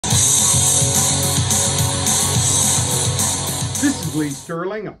is Lee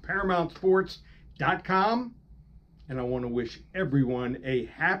Sterling of ParamountSports.com, and I want to wish everyone a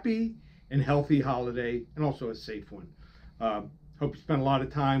happy and healthy holiday, and also a safe one. Hope you spend a lot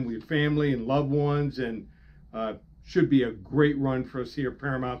of time with your family and loved ones, and should be a great run for us here at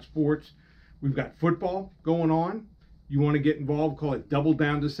Paramount Sports. We've got football going on. You want to get involved, call it Double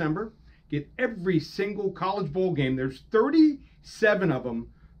Down December. Get every single college bowl game. There's 37 of them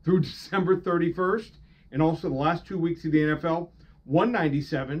through December 31st. And also the last 2 weeks of the NFL,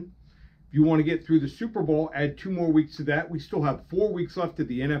 197. If you want to get through the Super Bowl, add 2 more weeks to that. We still have 4 weeks left of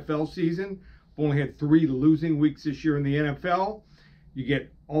the NFL season. We've only had 3 losing weeks this year in the NFL. You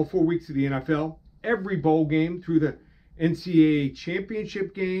get all 4 weeks of the NFL, every bowl game through the NCAA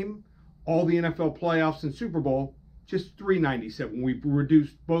championship game, all the NFL playoffs and Super Bowl, just $397. We've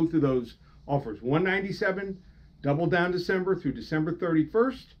reduced both of those offers. $197, Double Down December through December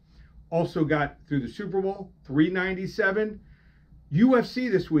 31st. Also got through the Super Bowl, $397. UFC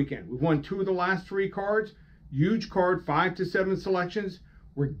this weekend. We've won 2 of the last 3 cards. Huge card, 5 to 7 selections.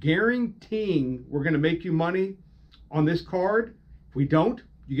 We're guaranteeing we're going to make you money on this card. If we don't,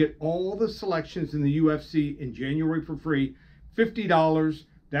 you get all the selections in the UFC in January for free, $50.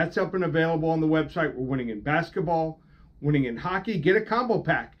 That's up and available on the website. We're winning in basketball, winning in hockey. Get a combo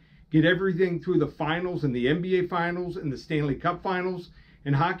pack. Get everything through the finals and the NBA finals and the Stanley Cup finals.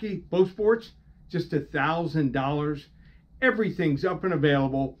 In hockey, both sports, just $1,000. Everything's up and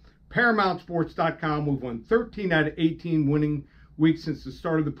available. ParamountSports.com. We've won 13 out of 18 winning weeks since the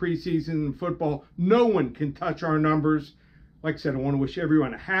start of the preseason in football. No one can touch our numbers. Like I said, I want to wish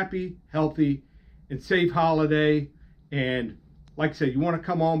everyone a happy, healthy, and safe holiday. And like I said, you want to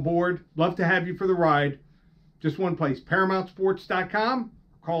come on board, love to have you for the ride. Just one place, ParamountSports.com.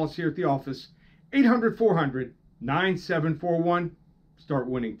 Call us here at the office, 800-400-9741. Start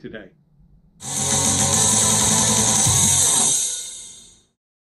winning today.